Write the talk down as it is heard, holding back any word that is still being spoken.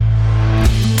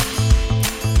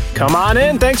Come on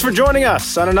in. Thanks for joining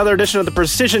us on another edition of the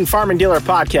Precision Farming Dealer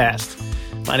Podcast.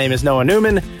 My name is Noah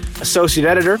Newman, Associate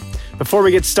Editor. Before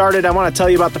we get started, I want to tell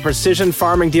you about the Precision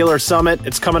Farming Dealer Summit.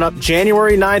 It's coming up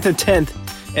January 9th and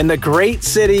 10th in the great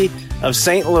city of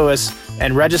St. Louis,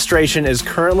 and registration is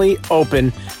currently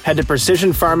open. Head to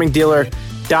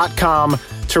precisionfarmingdealer.com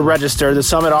to register. The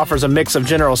summit offers a mix of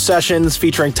general sessions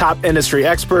featuring top industry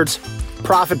experts,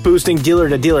 profit-boosting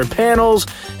dealer-to-dealer panels,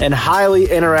 and highly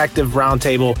interactive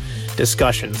roundtable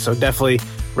discussions. So definitely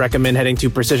recommend heading to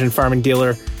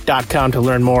precisionfarmingdealer.com to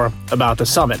learn more about the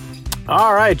summit.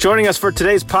 All right, joining us for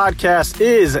today's podcast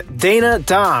is Dana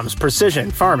Doms,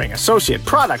 Precision Farming Associate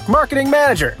Product Marketing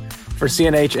Manager for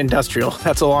CNH Industrial.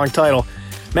 That's a long title.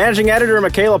 Managing Editor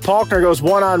Michaela Palkner goes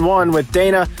one-on-one with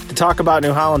Dana to talk about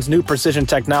New Holland's new precision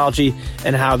technology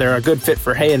and how they're a good fit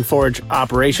for hay and forage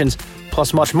operations,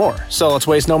 plus much more. So let's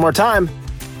waste no more time.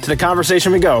 To the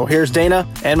conversation we go. Here's Dana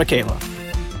and Michaela.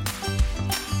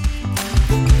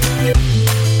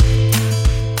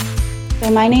 So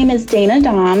my name is Dana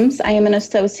Doms. I am an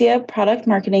Associate Product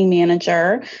Marketing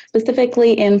Manager,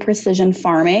 specifically in precision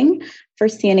farming for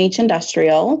CNH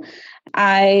Industrial.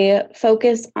 I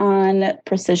focus on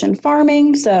precision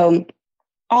farming, so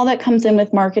all that comes in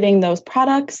with marketing those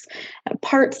products,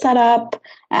 part setup,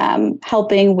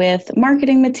 helping with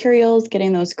marketing materials,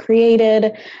 getting those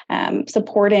created,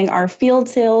 supporting our field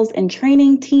sales and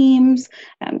training teams.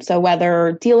 So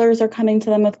whether dealers are coming to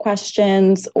them with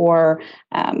questions or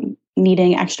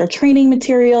needing extra training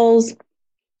materials,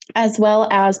 as well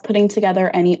as putting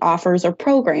together any offers or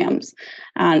programs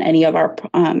on any of our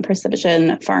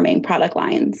precision farming product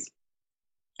lines.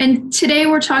 And today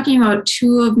we're talking about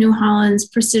two of New Holland's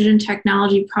precision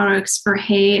technology products for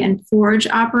hay and forage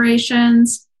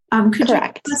operations. Could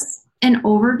Correct. you give us an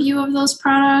overview of those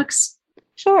products?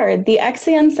 Sure. The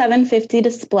Exion 750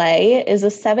 display is a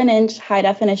 7-inch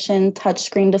high-definition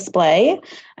touchscreen display.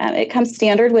 It comes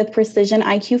standard with Precision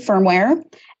IQ firmware,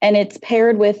 and it's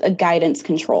paired with a guidance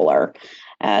controller.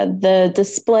 The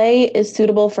display is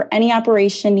suitable for any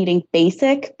operation needing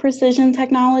basic precision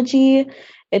technology.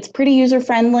 It's pretty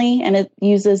user-friendly, and it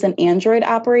uses an Android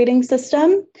operating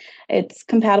system. It's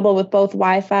compatible with both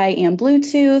Wi-Fi and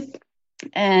Bluetooth.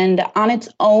 And on its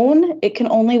own, it can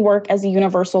only work as a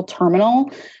universal terminal,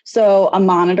 so a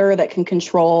monitor that can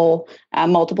control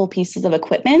multiple pieces of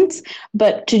equipment.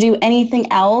 But to do anything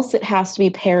else, it has to be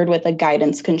paired with a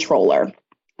guidance controller.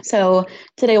 So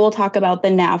today we'll talk about the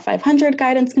NAV 500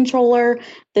 guidance controller.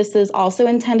 This is also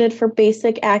intended for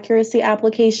basic accuracy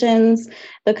applications.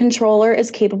 The controller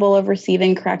is capable of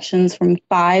receiving corrections from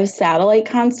 5 satellite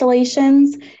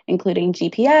constellations, including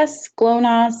GPS,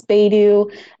 GLONASS,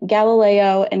 Beidou,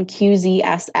 Galileo, and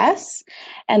QZSS.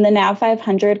 And the NAV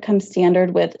 500 comes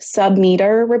standard with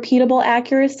sub-meter repeatable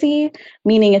accuracy,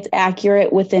 meaning it's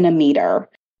accurate within a meter.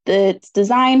 It's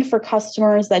designed for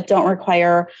customers that don't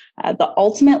require the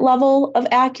ultimate level of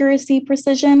accuracy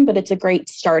precision, but it's a great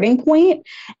starting point,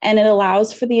 and it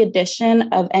allows for the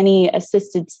addition of any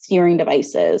assisted steering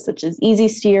devices, such as Easy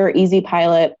Steer, Easy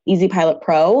Pilot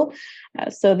Pro.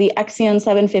 So the Exion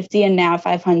 750 and NAV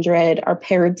 500 are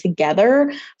paired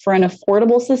together for an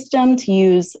affordable system to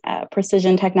use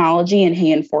precision technology in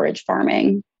hay and forage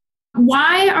farming.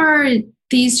 Why are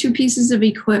these two pieces of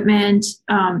equipment,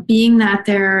 being that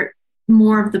they're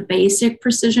more of the basic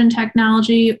precision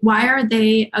technology, why are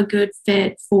they a good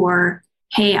fit for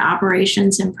hay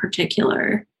operations in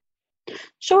particular?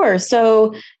 Sure.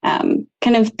 So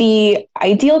kind of the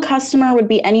ideal customer would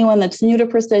be anyone that's new to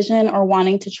precision or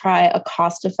wanting to try a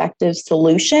cost-effective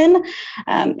solution.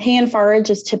 Hay and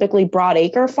forage is typically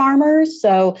broadacre farmers,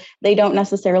 so they don't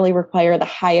necessarily require the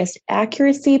highest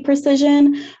accuracy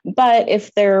precision. But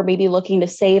if they're maybe looking to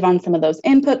save on some of those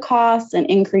input costs and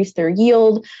increase their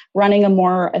yield, running a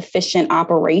more efficient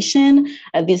operation,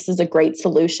 this is a great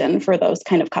solution for those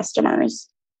kind of customers.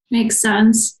 Makes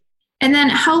sense. And then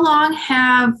how long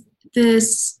have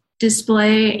this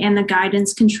display and the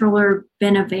guidance controller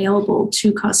been available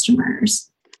to customers?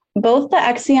 Both the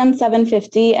Exion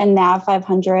 750 and NAV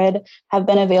 500 have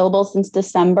been available since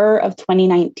December of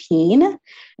 2019.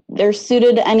 They're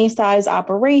suited to any size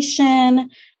operation.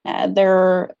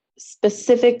 They're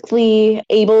specifically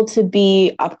able to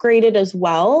be upgraded as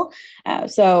well.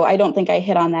 So I don't think I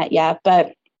hit on that yet,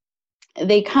 but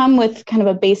they come with kind of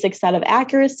a basic set of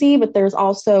accuracy, but there's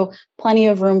also plenty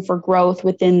of room for growth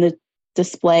within the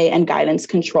display and guidance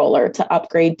controller to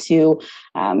upgrade to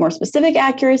more specific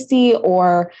accuracy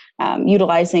or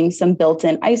utilizing some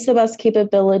built-in ISOBUS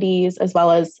capabilities as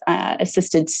well as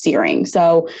assisted steering.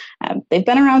 So they've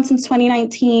been around since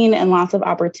 2019 and lots of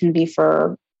opportunity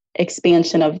for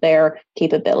expansion of their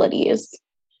capabilities.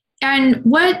 And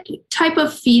what type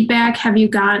of feedback have you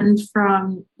gotten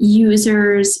from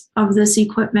users of this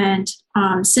equipment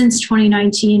since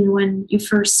 2019 when you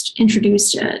first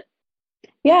introduced it?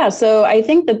 Yeah, so I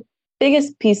think the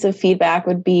biggest piece of feedback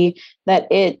would be that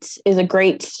it is a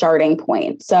great starting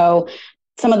point. So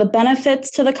some of the benefits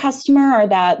to the customer are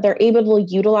that they're able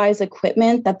to utilize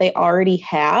equipment that they already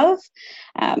have.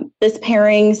 This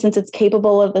pairing, since it's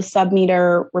capable of the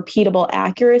sub-meter repeatable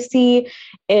accuracy,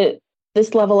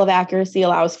 this level of accuracy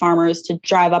allows farmers to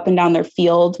drive up and down their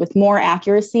fields with more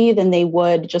accuracy than they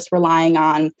would just relying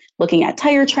on looking at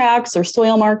tire tracks or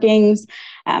soil markings.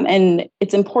 And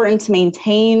it's important to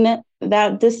maintain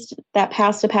that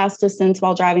pass distance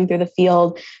while driving through the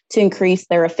field to increase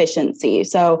their efficiency.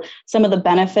 So some of the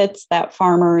benefits that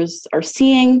farmers are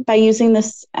seeing by using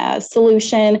this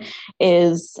solution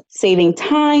is saving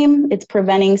time. It's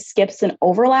preventing skips and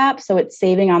overlap. So it's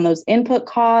saving on those input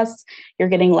costs. You're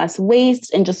getting less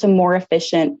waste and just a more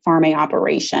efficient farming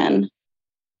operation.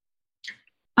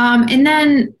 And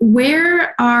then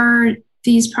where are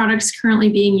these products currently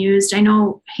being used? I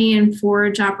know hay and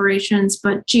forage operations,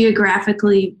 but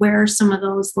geographically, where are some of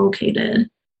those located?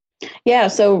 Yeah,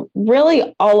 so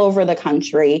really all over the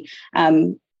country.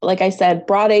 Like I said,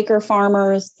 broadacre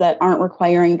farmers that aren't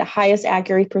requiring the highest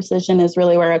accuracy precision is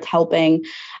really where it's helping.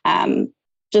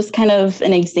 Just kind of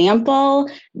an example,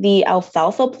 the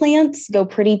alfalfa plants go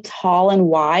pretty tall and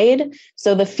wide,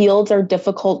 so the fields are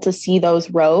difficult to see those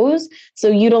rows. So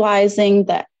utilizing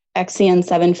the XCN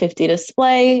 750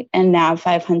 display and Nav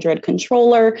 500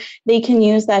 controller, they can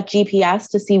use that GPS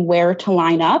to see where to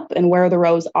line up and where the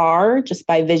rows are just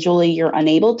by visually you're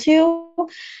unable to.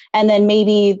 And then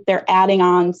maybe they're adding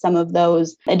on some of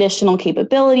those additional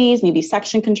capabilities, maybe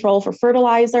section control for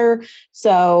fertilizer.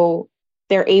 So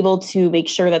they're able to make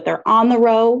sure that they're on the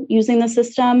row using the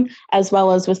system, as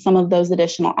well as with some of those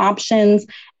additional options,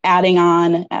 adding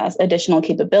on additional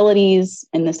capabilities.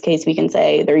 In this case, we can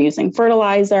say they're using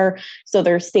fertilizer. So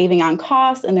they're saving on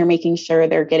costs and they're making sure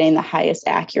they're getting the highest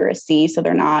accuracy so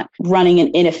they're not running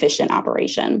an inefficient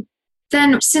operation.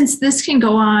 Then, since this can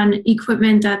go on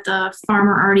equipment that the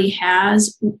farmer already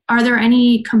has, are there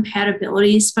any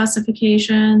compatibility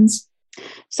specifications?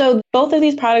 So both of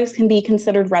these products can be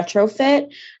considered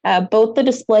retrofit. Both the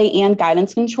display and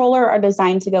guidance controller are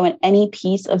designed to go in any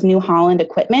piece of New Holland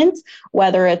equipment,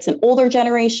 whether it's an older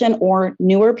generation or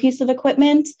newer piece of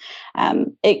equipment.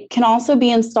 It can also be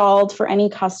installed for any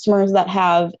customers that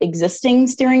have existing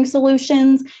steering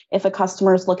solutions. If a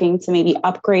customer is looking to maybe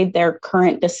upgrade their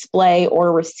current display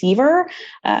or receiver.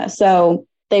 So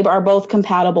they are both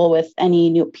compatible with any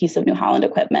new piece of New Holland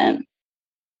equipment.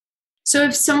 So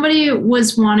if somebody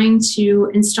was wanting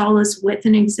to install this with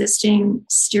an existing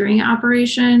steering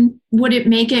operation, would it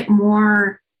make it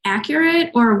more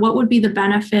accurate, or what would be the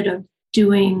benefit of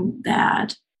doing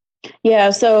that?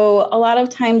 Yeah, so a lot of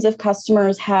times if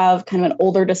customers have kind of an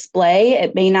older display,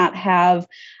 it may not have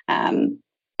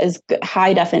as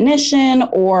high definition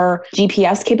or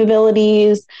GPS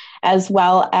capabilities, as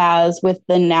well as with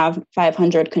the Nav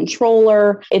 500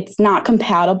 controller. It's not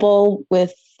compatible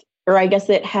with, or I guess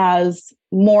it has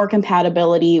more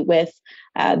compatibility with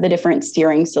the different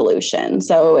steering solutions.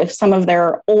 So if some of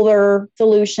their older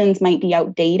solutions might be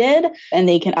outdated, and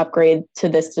they can upgrade to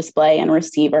this display and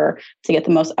receiver to get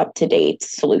the most up-to-date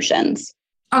solutions.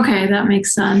 Okay, that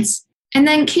makes sense. And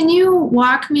then can you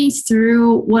walk me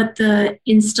through what the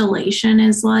installation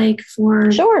is like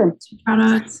for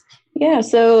products? Yeah,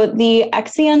 so the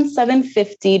XCN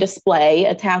 750 display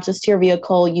attaches to your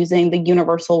vehicle using the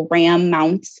universal RAM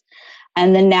mounts,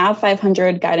 and the Nav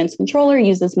 500 guidance controller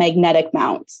uses magnetic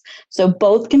mounts. So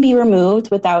both can be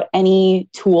removed without any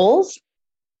tools.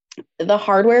 The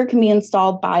hardware can be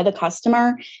installed by the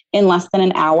customer in less than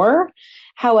an hour.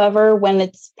 However, when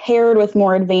it's paired with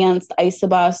more advanced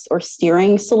ISOBUS or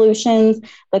steering solutions,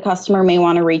 the customer may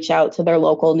want to reach out to their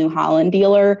local New Holland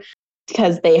dealer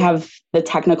because they have the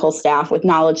technical staff with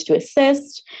knowledge to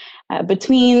assist.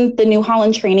 Between the New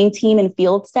Holland training team and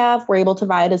field staff, we're able to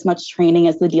provide as much training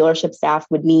as the dealership staff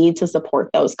would need to support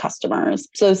those customers.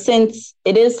 So since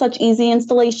it is such easy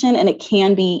installation and it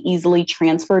can be easily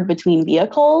transferred between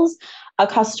vehicles, a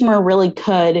customer really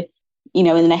could,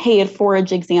 in the hay and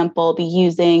forage example, be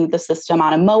using the system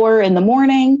on a mower in the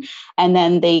morning, and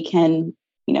then they can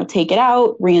take it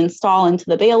out, reinstall into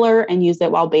the baler, and use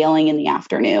it while baling in the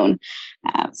afternoon.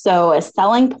 So a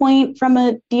selling point from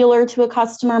a dealer to a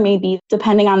customer may be,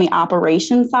 depending on the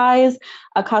operation size,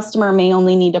 a customer may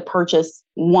only need to purchase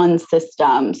one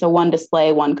system, so one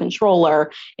display, one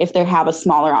controller, if they have a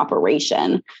smaller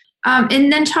operation.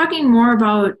 And then talking more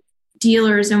about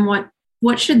dealers and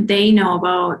what should they know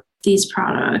about these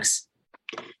products?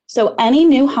 So any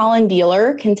New Holland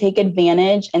dealer can take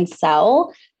advantage and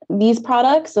sell these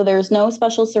products. So there's no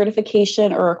special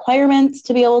certification or requirements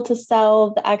to be able to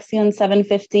sell the Exeon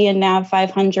 750 and NAV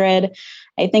 500.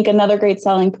 I think another great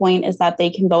selling point is that they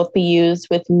can both be used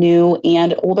with new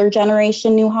and older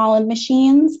generation New Holland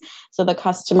machines. So the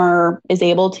customer is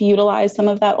able to utilize some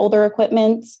of that older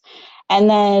equipment. And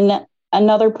then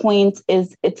another point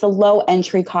is it's a low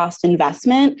entry cost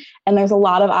investment, and there's a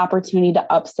lot of opportunity to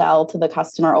upsell to the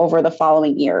customer over the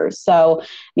following years. So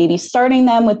maybe starting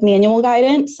them with manual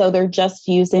guidance, so they're just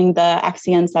using the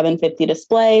Exeon 750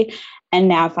 display and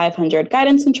NAV 500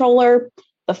 guidance controller.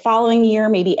 The following year,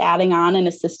 maybe adding on an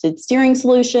assisted steering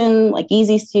solution like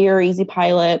Easy Steer, Easy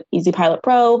Pilot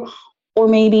Pro, or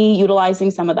maybe utilizing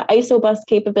some of the ISOBUS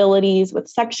capabilities with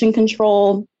section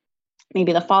control.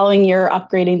 Maybe the following year,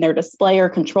 upgrading their display or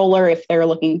controller if they're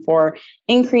looking for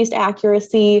increased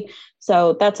accuracy.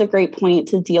 So that's a great point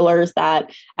to dealers that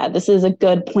this is a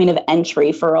good point of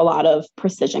entry for a lot of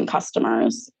precision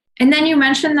customers. And then you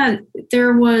mentioned that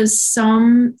there was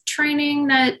some training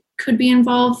that could be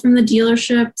involved from the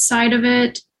dealership side of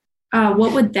it.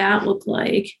 What would that look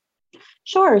like?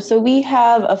 Sure. So we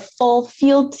have a full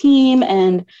field team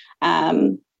and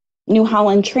New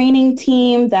Holland training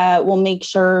team that will make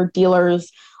sure dealers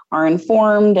are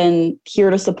informed and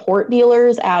here to support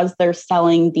dealers as they're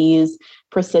selling these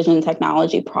precision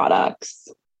technology products.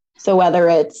 So whether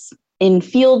it's in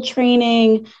field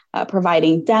training,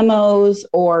 providing demos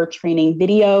or training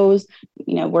videos,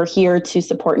 we're here to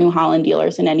support New Holland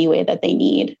dealers in any way that they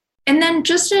need. And then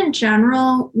just in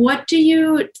general, what do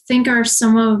you think are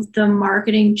some of the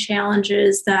marketing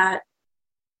challenges that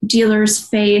dealers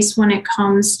face when it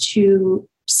comes to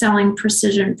selling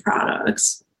precision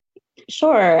products?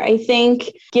 Sure. I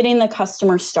think getting the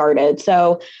customer started.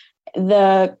 So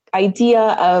the idea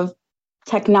of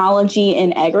technology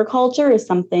in agriculture is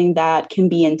something that can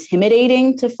be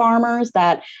intimidating to farmers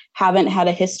that haven't had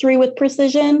a history with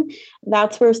precision.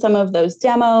 That's where some of those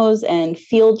demos and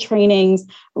field trainings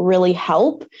really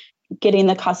help getting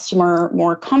the customer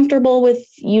more comfortable with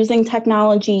using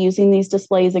technology, using these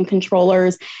displays and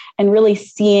controllers, and really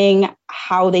seeing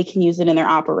how they can use it in their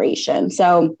operation.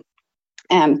 So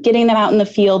getting them out in the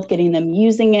field, getting them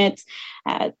using it.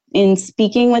 In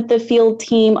speaking with the field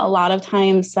team, a lot of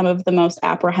times some of the most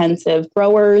apprehensive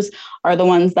growers are the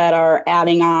ones that are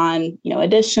adding on,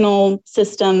 additional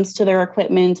systems to their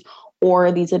equipment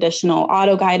or these additional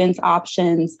auto guidance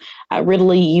options,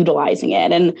 really utilizing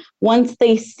it. And once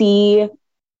they see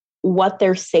what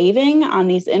they're saving on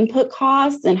these input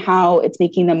costs and how it's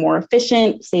making them more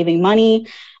efficient, saving money,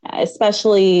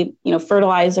 especially,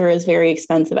 fertilizer is very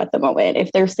expensive at the moment.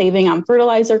 If they're saving on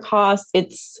fertilizer costs,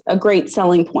 it's a great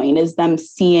selling point is them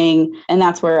seeing, and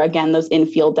that's where, again, those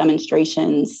in-field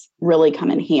demonstrations really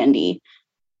come in handy.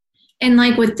 And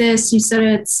like with this, you said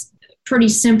it's pretty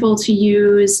simple to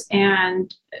use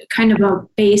and kind of a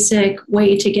basic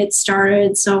way to get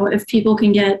started. So if people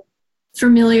can get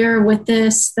familiar with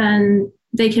this, then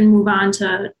they can move on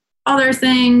to other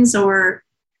things or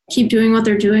keep doing what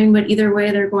they're doing. But either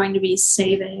way, they're going to be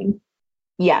saving.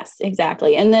 Yes,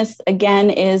 exactly. And this,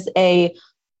 again, is a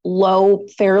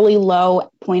fairly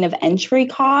low point of entry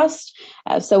cost.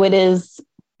 So it is,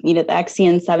 the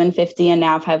Exeon 750 and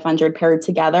NAV 500 paired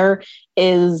together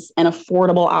is an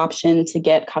affordable option to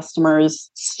get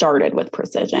customers started with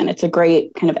precision. It's a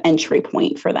great kind of entry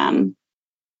point for them.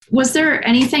 Was there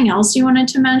anything else you wanted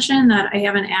to mention that I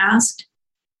haven't asked?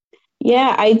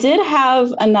 Yeah, I did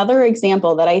have another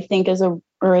example that I think is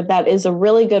a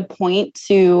really good point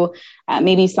to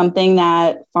maybe something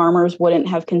that farmers wouldn't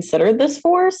have considered this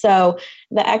for. So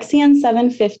the Exeon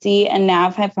 750 and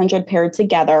NAV 500 paired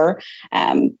together,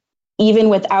 even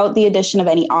without the addition of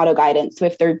any auto guidance. So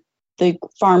if the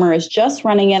farmer is just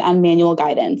running it on manual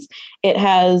guidance, it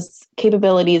has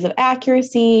capabilities of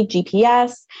accuracy,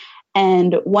 GPS,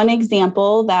 and one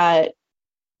example that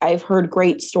I've heard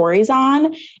great stories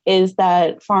on is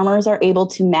that farmers are able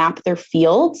to map their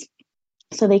fields.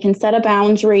 So they can set a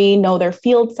boundary, know their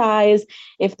field size.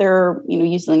 If they're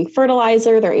using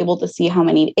fertilizer, they're able to see how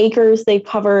many acres they've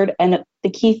covered. And the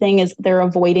key thing is they're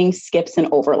avoiding skips and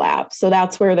overlaps. So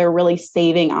that's where they're really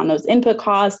saving on those input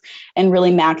costs and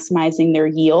really maximizing their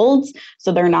yields.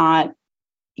 So they're not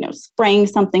spraying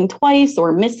something twice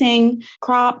or missing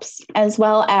crops, as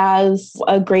well as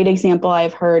a great example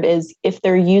I've heard is if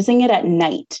they're using it at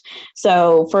night.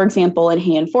 So for example, in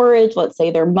hay and forage, let's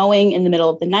say they're mowing in the middle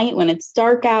of the night when it's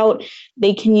dark out,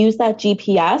 they can use that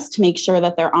GPS to make sure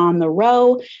that they're on the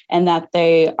row and that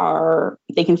they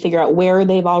can figure out where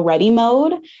they've already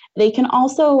mowed. They can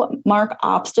also mark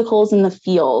obstacles in the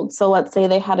field. So let's say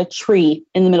they had a tree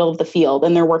in the middle of the field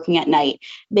and they're working at night.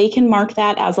 They can mark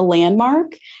that as a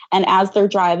landmark. And as they're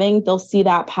driving, they'll see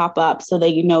that pop up so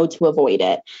they know to avoid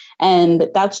it. And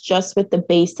that's just with the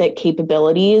basic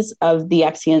capabilities of the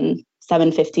Exian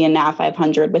 750 and Nav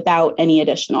 500 without any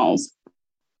additionals.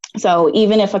 So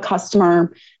even if a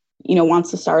customer wants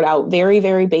to start out very,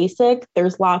 very basic,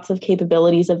 there's lots of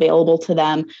capabilities available to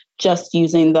them just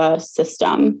using the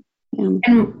system. Yeah.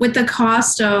 And with the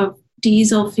cost of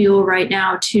diesel fuel right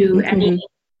now too,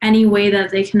 any way that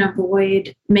they can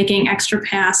avoid making extra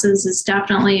passes is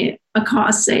definitely a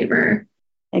cost saver.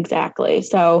 Exactly.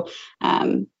 So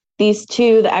these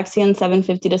two, the Exian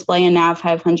 750 display and Nav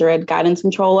 500 guidance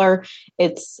controller,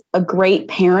 it's a great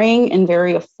pairing and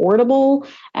very affordable.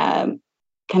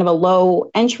 Kind of a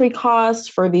low entry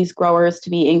cost for these growers to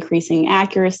be increasing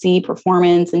accuracy,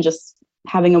 performance, and just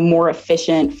having a more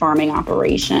efficient farming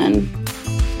operation.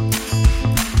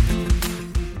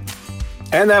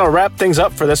 And that'll wrap things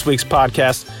up for this week's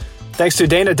podcast. Thanks to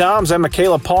Dana Doms and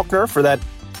Michaela Palkner for that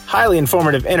highly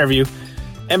informative interview.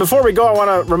 And before we go, I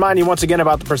want to remind you once again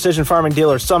about the Precision Farming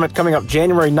Dealer Summit coming up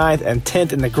January 9th and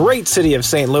 10th in the great city of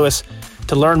St. Louis.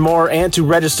 To learn more and to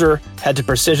register, head to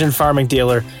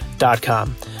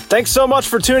precisionfarmingdealer.com. Thanks so much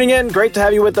for tuning in. Great to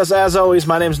have you with us as always.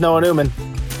 My name's Noah Newman.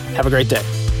 Have a great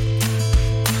day.